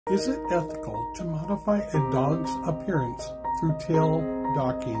Is it ethical to modify a dog's appearance through tail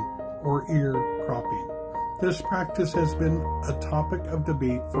docking or ear cropping? This practice has been a topic of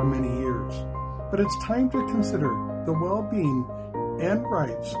debate for many years, but it's time to consider the well-being and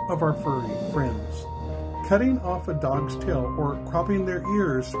rights of our furry friends. Cutting off a dog's tail or cropping their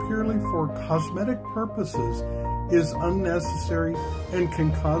ears purely for cosmetic purposes is unnecessary and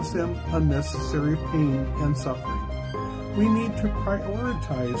can cause them unnecessary pain and suffering. We need to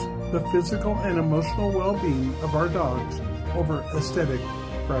prioritize the physical and emotional well-being of our dogs over aesthetic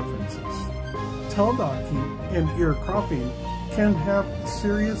preferences. Tail docking and ear cropping can have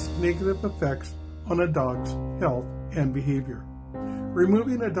serious negative effects on a dog's health and behavior.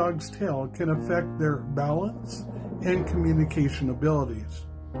 Removing a dog's tail can affect their balance and communication abilities,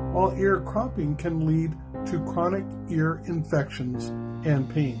 while ear cropping can lead to chronic ear infections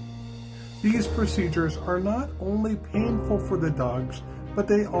and pain. These procedures are not only painful for the dogs, but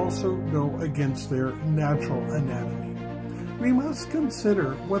they also go against their natural anatomy. We must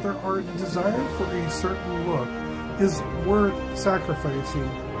consider whether our desire for a certain look is worth sacrificing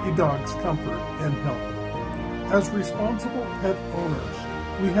a dog's comfort and health. As responsible pet owners,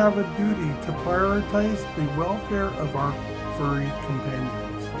 we have a duty to prioritize the welfare of our furry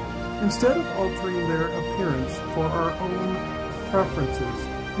companions. Instead of altering their appearance for our own preferences,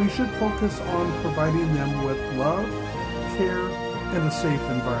 we should focus on providing them with love, care, and a safe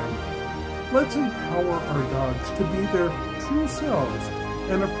environment. Let's empower our dogs to be their true selves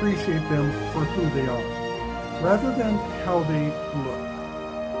and appreciate them for who they are, rather than how they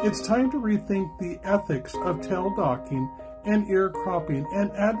look. It's time to rethink the ethics of tail docking and ear cropping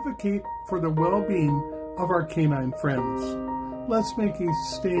and advocate for the well-being of our canine friends. Let's make a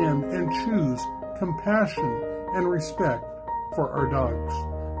stand and choose compassion and respect for our dogs.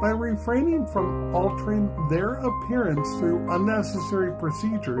 By refraining from altering their appearance through unnecessary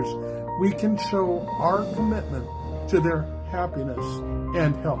procedures, we can show our commitment to their happiness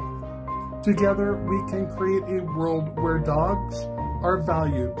and health. Together, we can create a world where dogs are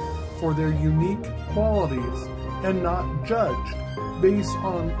valued for their unique qualities and not judged based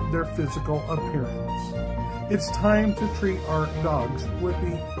on their physical appearance. It's time to treat our dogs with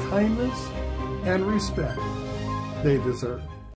the kindness and respect they deserve.